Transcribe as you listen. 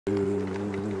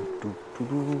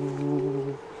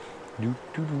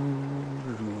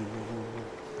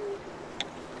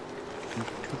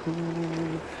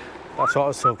That's what I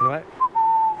was talking about.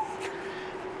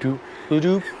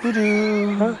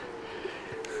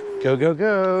 Go, go,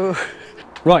 go.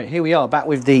 Right, here we are back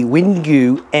with the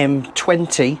Windgoo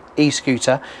M20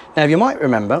 e-scooter. Now, you might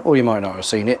remember, or you might not have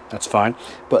seen it, that's fine.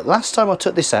 But last time I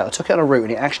took this out, I took it on a route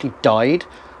and it actually died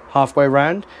halfway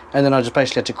round, and then I just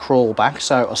basically had to crawl back.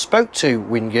 So I spoke to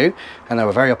Windgoo and they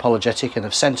were very apologetic, and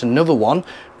they've sent another one,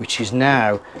 which is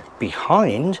now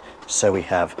behind. So we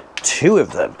have two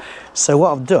of them. So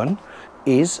what I've done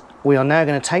is we are now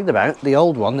going to take them out, the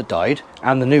old one that died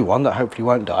and the new one that hopefully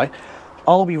won't die.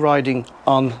 I'll be riding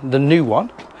on the new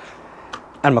one,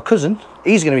 and my cousin,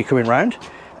 he's going to be coming round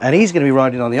and he's going to be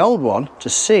riding on the old one to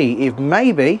see if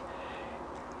maybe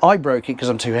I broke it because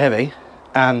I'm too heavy,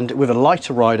 and with a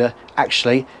lighter rider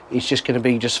actually it's just going to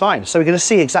be just fine. So we're going to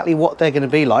see exactly what they're going to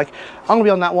be like. I'm going to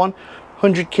be on that one,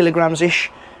 100 kilograms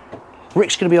ish.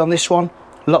 Rick's going to be on this one,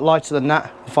 a lot lighter than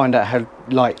that. We'll find out how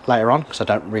light later on because I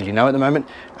don't really know at the moment,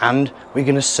 and we're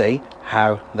going to see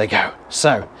how they go.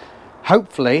 So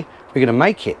hopefully we're going to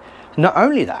make it. Not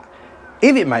only that,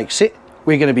 if it makes it,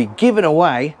 we're going to be giving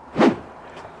away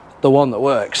the one that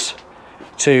works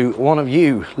to one of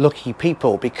you lucky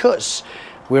people, because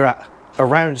we're at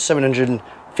around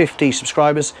 750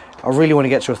 subscribers. I really want to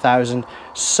get to 1,000.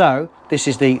 So this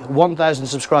is the 1,000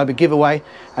 subscriber giveaway,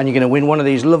 and you're going to win one of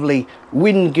these lovely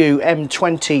Windgoo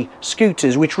M20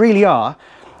 scooters, which really are,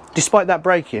 despite that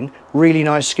braking, really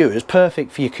nice scooters,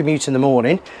 perfect for your commute in the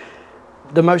morning.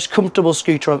 The most comfortable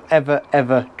scooter I've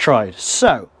ever tried.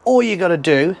 So all you got to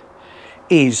do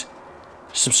is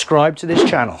subscribe to this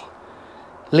channel,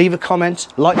 leave a comment,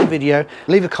 like the video,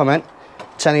 leave a comment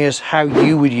telling us how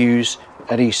you would use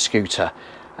an e-scooter,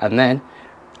 and then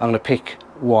I'm going to pick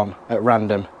one at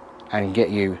random and get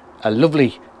you a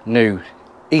lovely new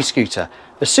e-scooter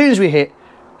as soon as we hit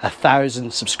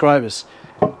 1,000 subscribers.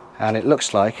 And it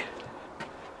looks like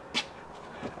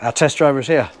our test driver is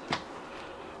here.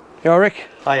 You all right, Rick?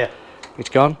 Hiya. It's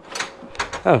gone.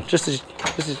 Oh, just as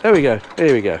there we go.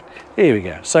 Here we go. Here we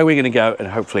go. So we're going to go, and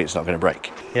hopefully it's not going to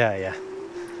break. Yeah, yeah.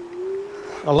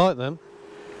 I like them.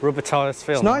 Rubber tyres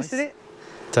feel It's nice, isn't it?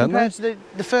 Compared to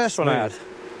the first one I had.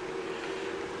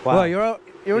 Wow. Well, you're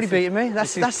already beating me.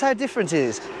 That's how different it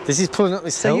is. This is pulling up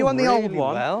this So hill you on the really old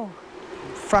one, well.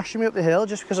 thrashing me up the hill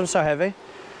just because I'm so heavy.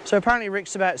 So apparently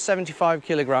Rick's about 75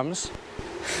 kilograms,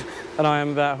 and I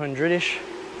am about 100-ish.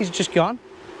 He's just gone.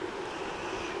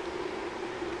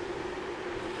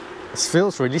 This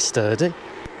feels really sturdy.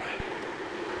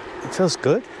 It feels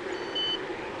good.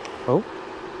 Oh.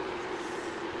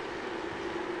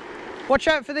 Watch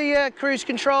out for the cruise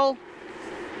control.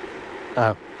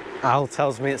 Oh. Al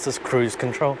tells me it's just cruise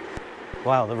control.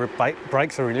 Wow, the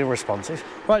brakes are really responsive.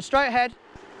 Right, straight ahead.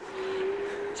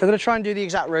 So I'm going to try and do the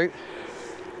exact route.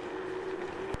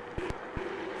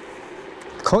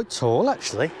 Quite tall,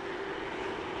 actually.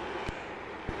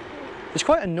 It's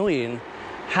quite annoying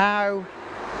how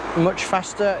much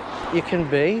faster you can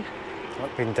be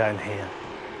Like being down here.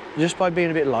 just by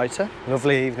being a bit lighter.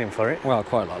 Lovely evening for it. Well,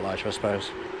 quite a lot lighter, I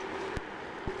suppose.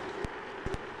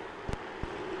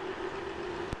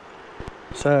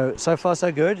 So far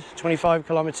so good. 25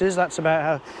 kilometres, that's about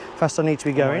how fast I need to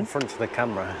be going. In front of the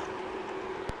camera.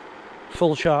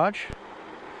 Full charge.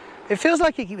 It feels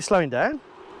like it keeps slowing down.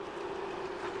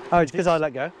 Oh, it's because I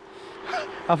let go.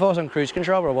 I thought I was on cruise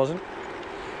control, but I wasn't.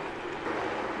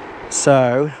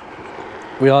 So,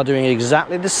 we are doing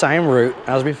exactly the same route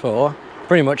as before,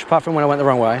 pretty much, apart from when I went the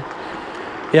wrong way.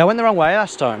 Yeah, I went the wrong way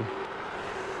last time.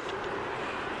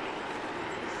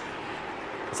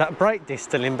 Is that brake disc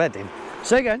still embedding?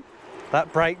 Say again.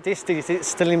 That brake disc, is it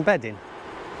still embedding?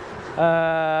 You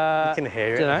can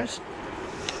hear it. Dunno.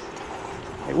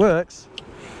 It works.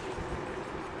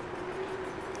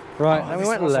 Right, then we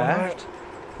went left.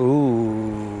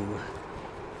 Ooh.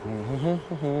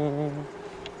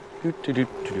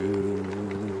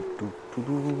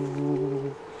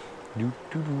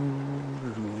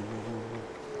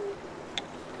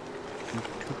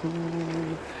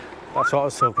 That's what I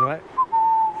was talking about.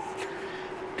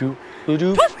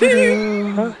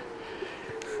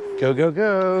 Go, go,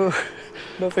 go.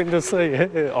 Nothing to say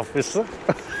here, officer.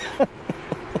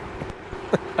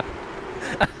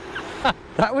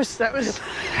 That was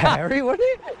hairy, wasn't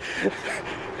it?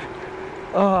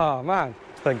 Oh man.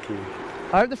 Thank you.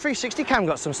 I hope the 360 cam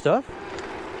got some stuff.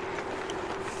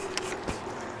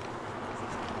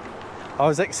 I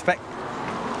was expecting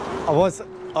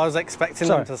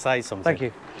them to say something. Thank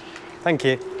you. Thank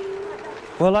you.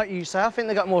 Well, like you say, I think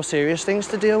they got more serious things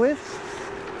to deal with.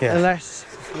 Yeah. Unless,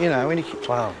 you know, when you keep...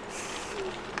 Wow.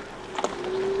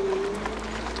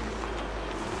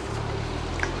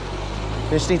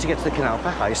 We just need to get to the canal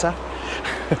pack ASAP.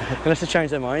 Unless they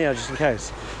change their mind, yeah, just in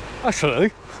case.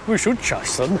 Actually, we should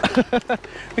chase them.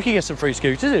 We can get some free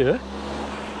scooters here.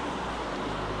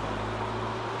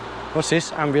 What's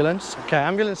this? Ambulance. Okay,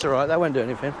 ambulance, alright, that won't do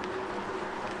anything.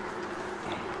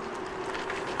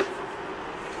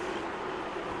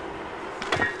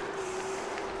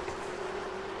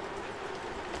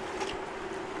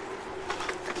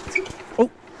 Oh!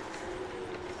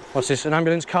 What's this? An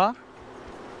ambulance car?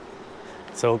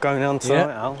 It's all going on tonight,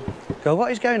 Yeah. Al. Go,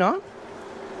 what is going on?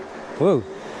 Whoa.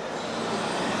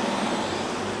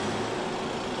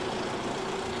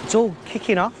 It's all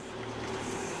kicking off.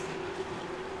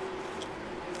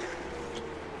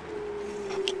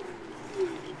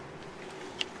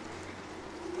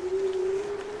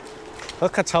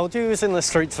 Look, I told you he was in the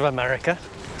streets of America.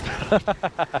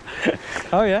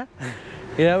 Oh yeah?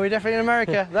 Yeah, we're definitely in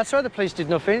America. That's why the police did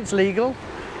nothing, it's legal.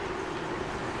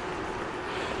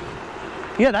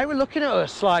 Yeah, they were looking at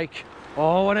us like,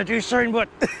 oh, I want to do something but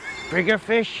bigger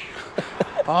fish.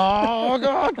 Oh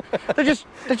God. They're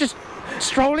just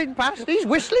strolling past. He's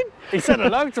whistling. He said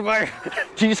hello to me.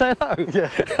 Did you say hello?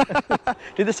 Yeah.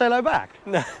 Did they say hello back?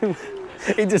 No,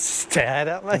 he just stared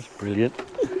at me. Brilliant.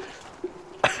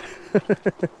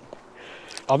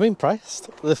 I'm impressed.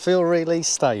 They feel really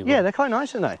stable. Yeah, they're quite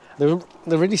nice, aren't they?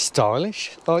 They're really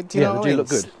stylish. Like, do you know Yeah, what they I do mean? look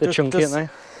good. They're chunky, aren't they?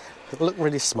 They look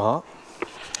really smart.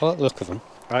 I like the look of them.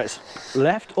 Right, it's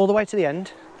left all the way to the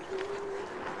end.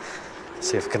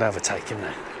 See if I can overtake him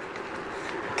now.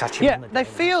 Catch him. Yeah, on the they day.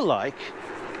 feel like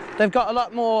they've got a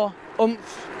lot more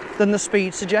oomph than the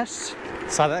speed suggests.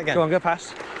 Say that again. Go on, go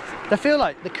past. They feel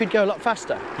like they could go a lot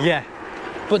faster, Yeah.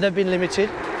 but they've been limited.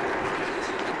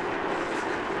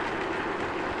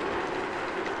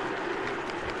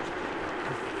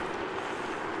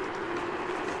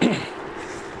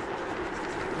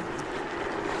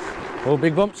 Oh,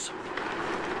 big bumps.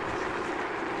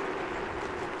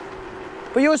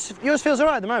 But yours feels all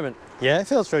right at the moment. Yeah, it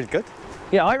feels really good.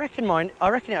 Yeah, I reckon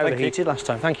it you. overheated last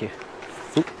time. Thank you.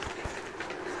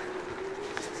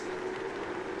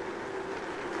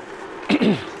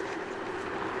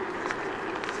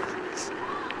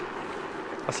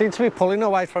 I seem to be pulling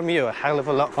away from you a hell of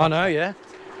a lot. I know, yeah.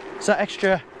 It's that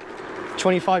extra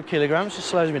 25 kilograms just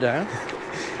slows me down.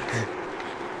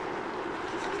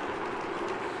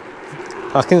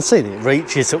 I can see that it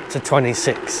reaches up to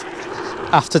 26.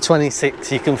 After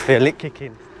 26, you can feel it kick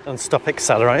in and stop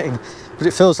accelerating, but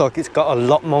it feels like it's got a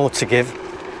lot more to give.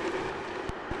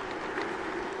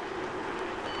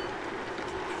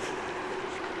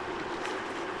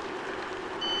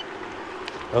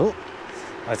 Oh,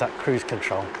 there's that cruise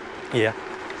control. Yeah.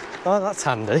 Oh, that's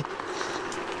handy.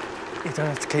 You don't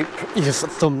have to keep your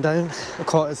thumb down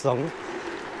quite as long.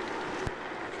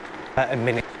 About a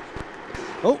minute.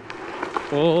 Oh.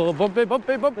 Oh, bumpy,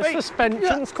 bumpy, bumpy. The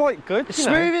suspension's quite good. It's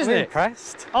smooth, isn't I'm it?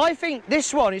 impressed. I think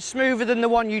this one is smoother than the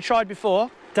one you tried before,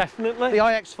 Definitely. the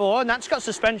iX4, and that's got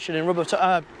suspension and rubber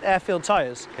air-filled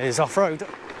tyres. Here's off-road.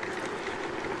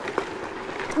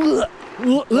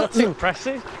 That's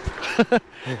impressive.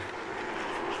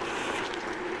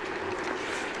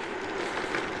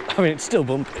 I mean, it's still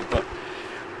bumpy, but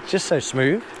it's just so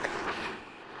smooth.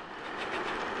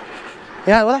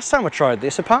 Yeah, well, last time I tried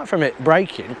this, apart from it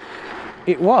braking,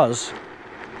 it was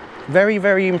very,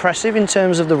 very impressive in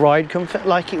terms of the ride comfort,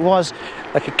 like it was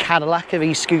like a Cadillac of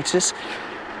e-scooters.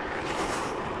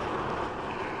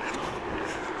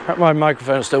 My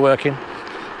microphone's still working,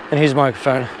 and his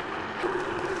microphone.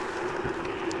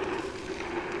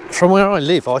 From where I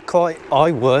live,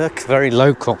 I work very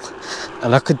local,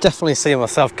 and I could definitely see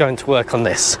myself going to work on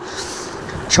this.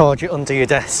 Charge it under your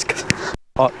desk,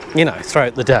 you know,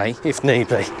 throughout the day if need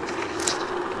be,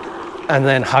 and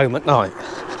then home at night.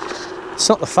 It's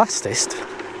not the fastest,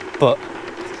 but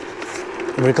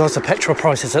in regards to petrol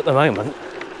prices at the moment,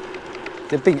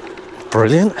 they'd be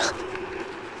brilliant.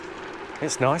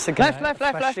 It's nice again, Left,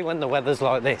 especially when the weather's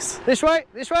like this. This way,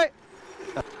 this way.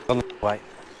 On the way.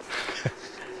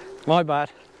 My bad.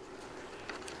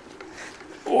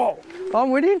 Whoa,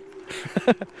 I'm winning.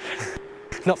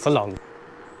 Not for long.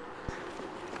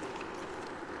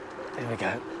 Here we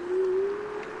go.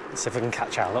 Let's see if we can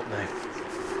catch Al up now.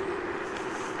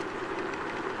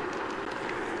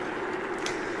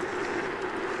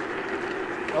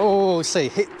 Oh, see,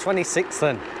 hit 26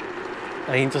 then.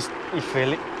 And you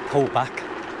feel it pull back.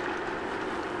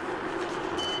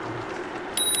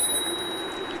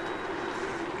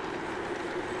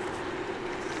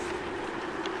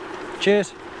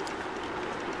 Cheers.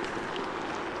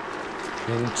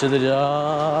 Into the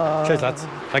dark. Cheers, lads.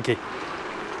 Thank you.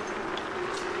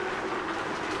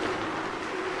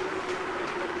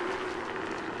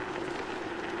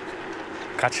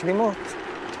 catch any more.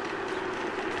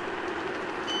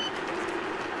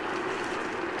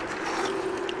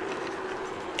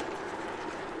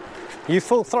 You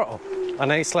full throttle? I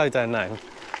know you slowed down now.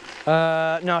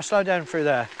 No, I slowed down through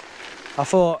there. I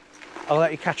thought I'll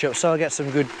let you catch up so I'll get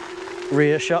some good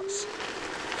rear shots.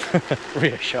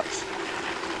 Rear shots.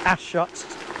 Ass shots.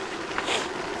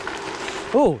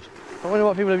 Oh, I wonder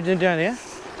what people have been doing down here.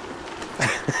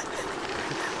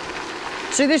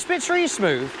 See, this bit's really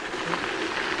smooth.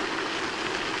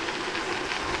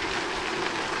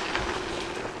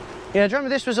 Yeah, do you remember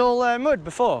this was all mud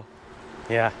before?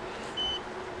 Yeah.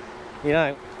 You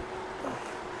know,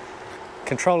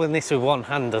 controlling this with one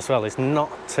hand as well is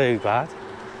not too bad.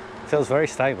 Feels very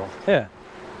stable. Yeah.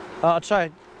 I'll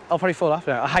try. I'll probably fall off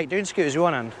now. I hate doing scooters with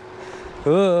one hand.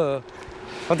 Ugh.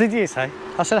 What did you say?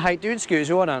 I said I hate doing scooters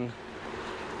with one hand.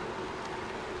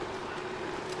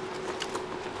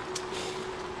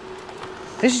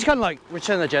 This is kind of like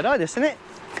Return of the Jedi, this, isn't it?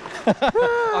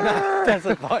 On a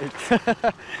desert bike.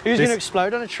 Who's going to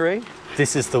explode on a tree?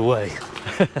 This is the way.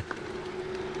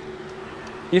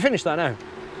 You finished that now?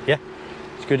 Yeah.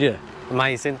 It's good, yeah.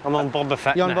 Amazing. I'm on Boba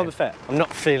Fett You're on now. Boba Fett? I'm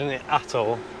not feeling it at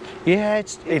all. Yeah,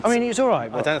 it's I mean, it's all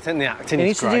right. I don't think the acting you is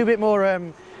need to great. do a bit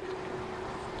more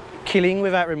killing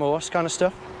without remorse kind of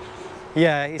stuff.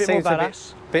 Yeah, he bit seems more a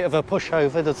bit of a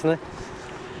pushover, doesn't he?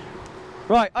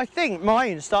 Right, I think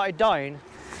mine started dying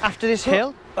after this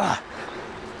hill. Like,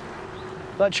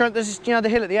 there's this, you know, the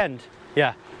hill at the end.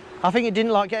 Yeah. I think it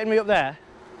didn't like getting me up there.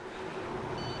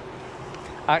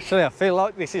 Actually, I feel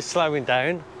like this is slowing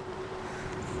down.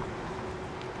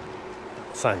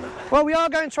 Saying that. Well, we are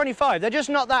going 25. They're just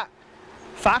not that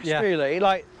fast, really.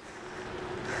 Like,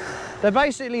 they're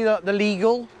basically the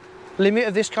legal limit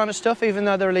of this kind of stuff, even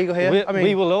though they're illegal here. I mean,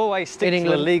 we will always stick in to the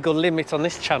England. legal limit on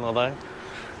this channel, though.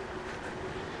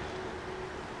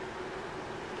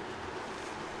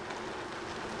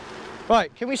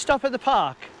 Right, can we stop at the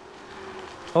park?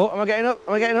 Oh, am I getting up?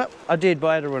 Am I getting up? I did, but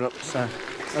I had to run up, so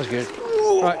that was good.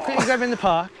 Right, quickly grab in the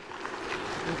park.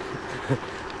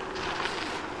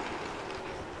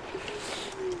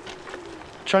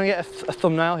 Trying to get a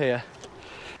thumbnail here.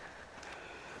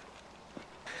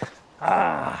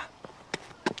 I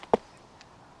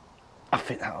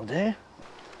think that'll do.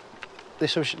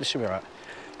 This should be right.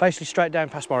 Basically straight down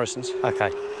past Morrison's.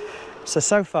 Okay.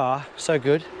 So far, so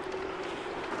good.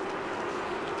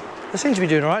 They seem to be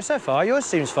doing all right so far. Yours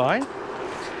seems fine.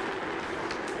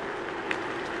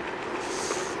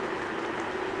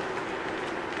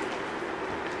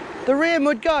 The rear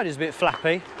mudguard is a bit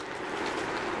flappy.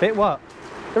 Bit what?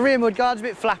 The rear mudguard's a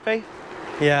bit flappy.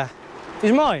 Yeah.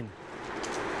 Is mine?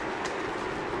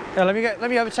 Yeah, let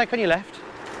me overtake on your left.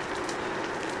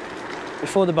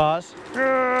 Before the bars.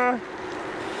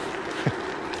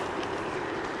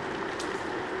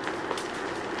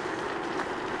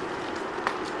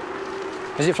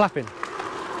 Is it flapping?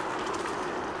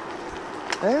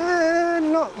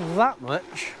 Not that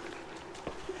much.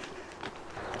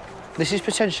 This is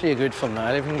potentially a good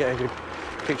thumbnail if we can get a good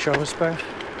picture of us both.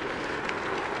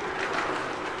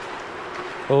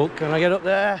 Oh, can I get up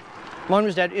there? Mine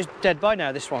was dead. It's dead by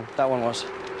now, this one. That one was.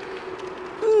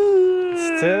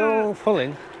 Still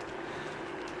pulling.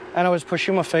 And I was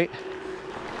pushing my feet.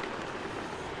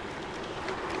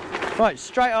 Right,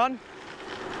 straight on.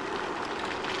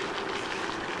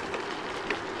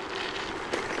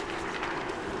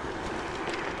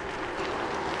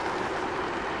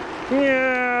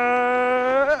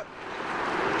 Yeah.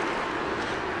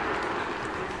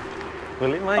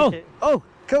 Will it make it? Oh,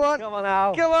 come on. Come on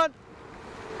now. Come on.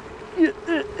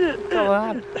 Come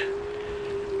on.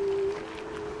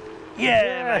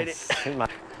 Yeah, made it.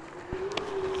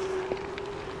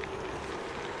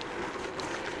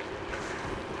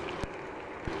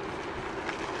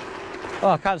 Oh,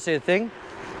 I can't see a thing.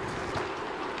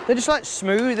 They're just like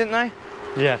smooth, aren't they?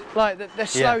 Yeah. Like they're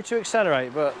slow to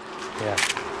accelerate, but Yeah.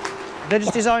 they're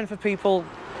just designed for people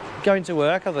going to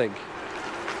work, I think.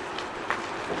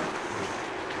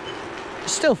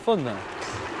 It's still fun though.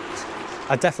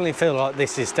 I definitely feel like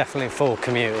this is definitely for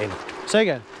commuting. Say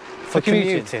again. For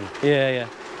commuting. Yeah.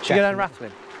 Should we go down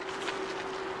rattling?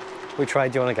 Which way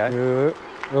do you want to go?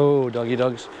 Oh, doggy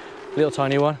dogs. Little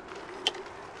tiny one.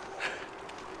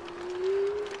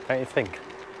 Don't you think?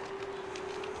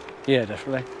 Yeah,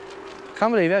 definitely.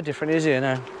 Can't believe how different it is here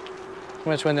now.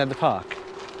 That's when they had the park.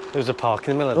 There was a park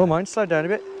in the middle of Oh, it. mine's slowed down a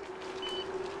bit.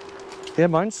 Yeah,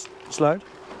 mine's slowed.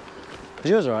 Is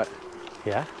yours all right?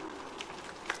 Yeah.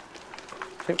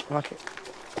 I think I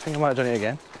might have done it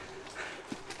again.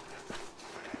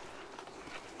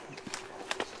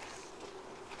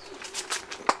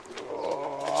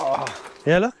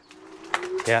 Yeah, look.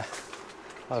 Yeah.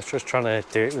 I was just trying to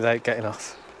do it without getting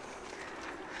off.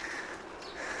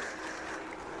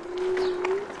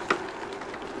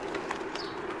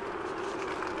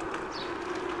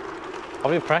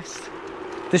 I'm impressed.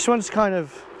 This one's kind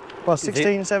of, well,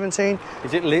 16, 17.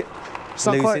 Is it It's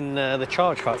not losing the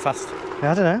charge quite fast?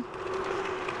 Yeah, I don't know.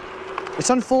 It's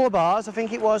on 4 bars. I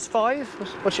think it was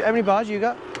 5. How many bars you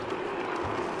got?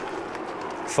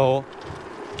 4. Do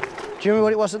you remember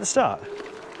what it was at the start?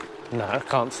 No, I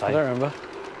can't say. I don't remember.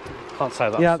 Can't say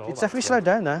that. Yeah, it's definitely slowed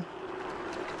down now.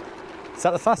 Is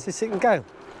that the fastest it can go?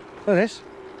 Look at this.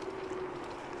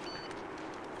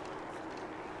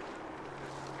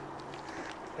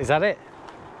 Is that it?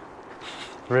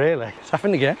 Really? It's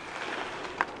happened again.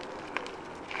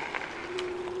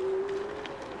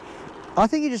 I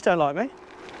think you just don't like me.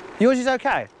 Yours is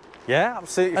okay. Yeah,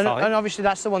 absolutely fine. And obviously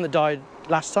that's the one that died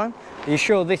last time. Are you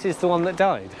sure this is the one that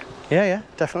died? Yeah, yeah,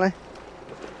 definitely.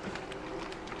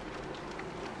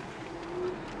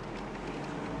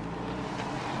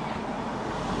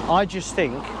 I just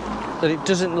think that it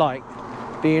doesn't like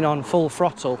being on full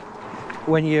throttle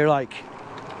when you're like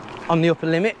on the upper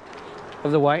limit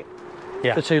of the weight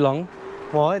for too long.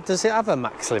 Why? Does it have a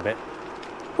max limit?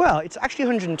 Well, it's actually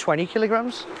 120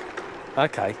 kilograms.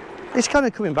 Okay. It's kind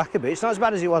of coming back a bit. It's not as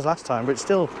bad as it was last time, but it's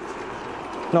still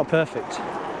not perfect.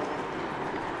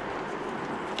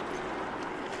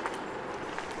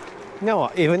 You know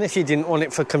what? Even if you didn't want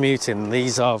it for commuting,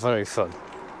 these are very fun.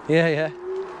 Yeah, yeah.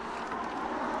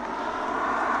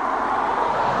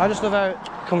 I just love how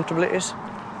comfortable it is.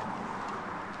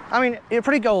 I mean, it'll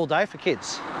probably go all day for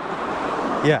kids.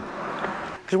 Yeah.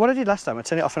 Because what I did last time, I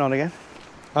turned it off and on again.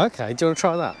 Okay, do you want to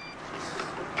try that?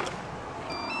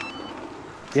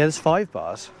 Yeah, there's 5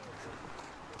 bars.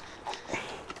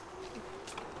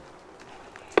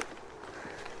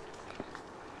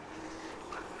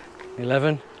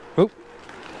 $11. Oop.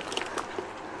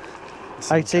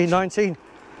 18, 19.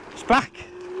 It's back.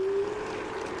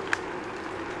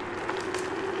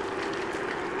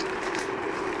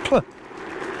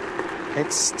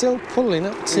 It's still pulling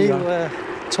up to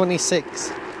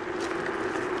 26.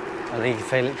 I think you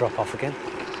feel it drop off again.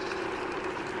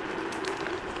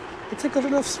 It's a good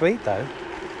enough speed though.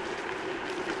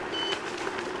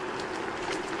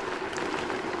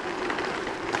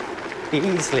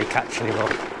 Easily catching him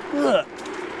up.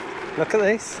 Look at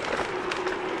this.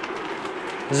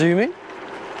 Zoom in.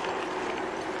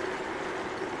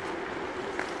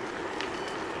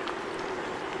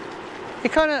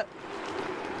 You're kind of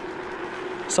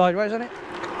sideways on it.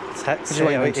 Let's see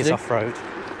how it is off-road.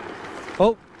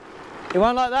 Oh, you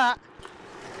won't like that.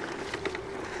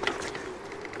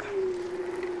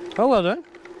 Oh, well done.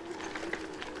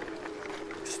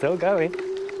 Still going.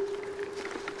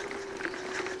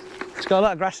 It's got a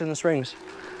lot of grass in the springs.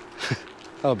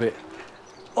 Oh, a bit.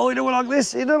 Oh, you don't like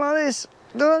this. You don't like this.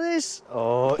 You don't like this.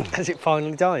 Oh, has it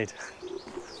finally died?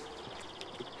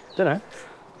 Don't know.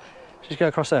 Just go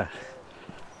across there.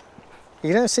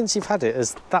 You know, since you've had it,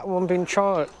 has that one been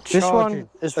charged? This one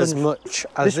is as much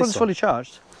as this one's fully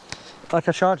charged. Like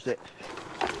I charged it.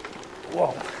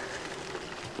 Whoa.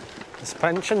 The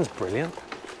suspension's brilliant.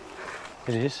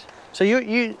 It is. So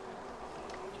you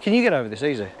can you get over this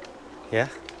easy? Yeah.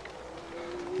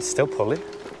 It's still pulling.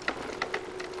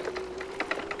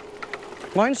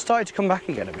 Mine's started to come back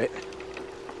again a bit.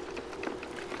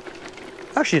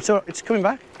 Actually, it's coming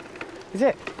back. Is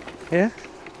it? Yeah.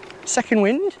 Second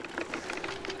wind.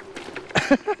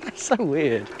 So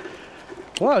weird.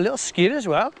 Wow, a little skid as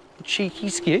well. A cheeky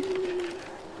skid.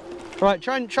 Right,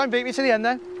 try and beat me to the end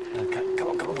then. Okay, come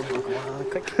on,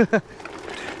 quick.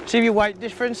 See if your weight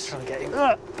difference. Try and get him.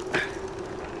 A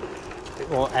bit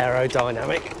more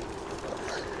aerodynamic.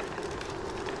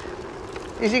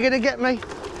 Is he gonna get me?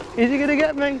 Is he gonna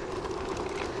get me?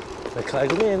 They're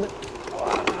closing in.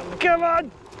 Come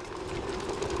on!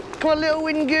 Come on, little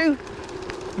Windgoo.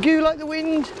 Goo like the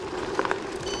wind.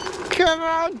 Come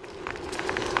on!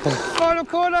 Final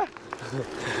corner.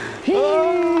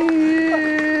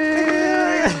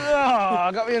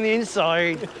 Oh, got me on the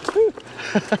inside.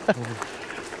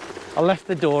 I left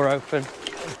the door open.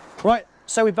 Right,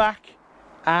 so we're back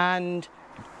and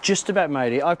just about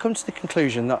made it. I've come to the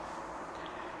conclusion that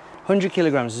 100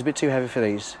 kilograms is a bit too heavy for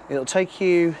these. It'll take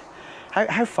you,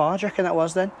 how far do you reckon that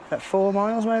was then? About 4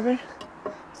 miles maybe?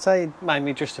 Say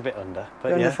maybe just a bit under,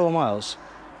 but under 4 miles.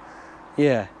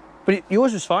 Yeah, but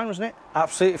yours was fine, wasn't it?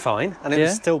 Absolutely fine, and it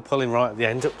was still pulling right at the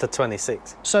end up to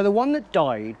 26. So the one that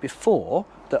died before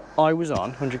that I was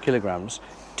on, 100 kilograms,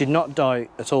 did not die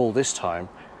at all this time.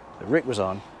 That Rick was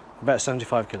on, about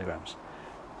 75 kilograms.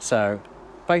 So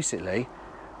basically,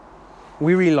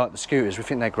 we really like the scooters, we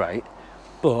think they're great,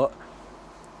 but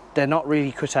they're not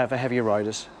really cut out for heavier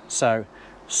riders, so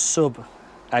sub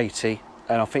 80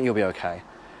 and I think you'll be okay.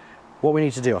 What we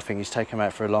need to do, I think, is take him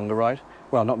out for a longer ride.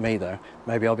 Well, not me though,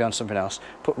 maybe I'll be on something else.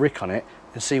 Put Rick on it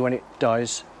and see when it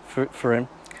dies for him.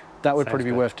 That would probably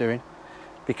be worth doing,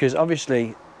 because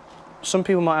obviously some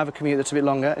people might have a commute that's a bit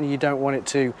longer and you don't want it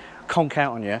to conk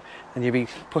out on you and you'll be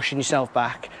pushing yourself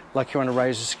back like you're on a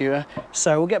razor scooter.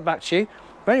 So we'll get back to you.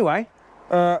 But anyway,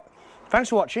 thanks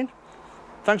for watching.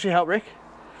 Thanks for your help, Rick.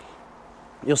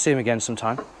 You'll see him again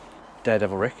sometime,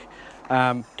 Daredevil Rick.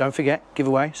 Don't forget,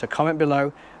 giveaway, so comment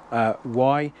below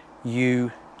why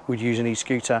you would use an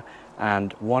e-scooter,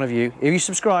 and one of you, if you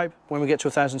subscribe, when we get to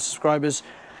 1,000 subscribers,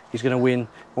 he's going to win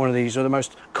one of these, are the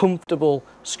most comfortable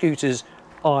scooters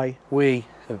we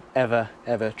have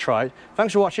ever tried.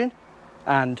 Thanks for watching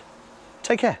and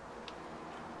take care.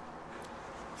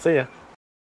 See ya.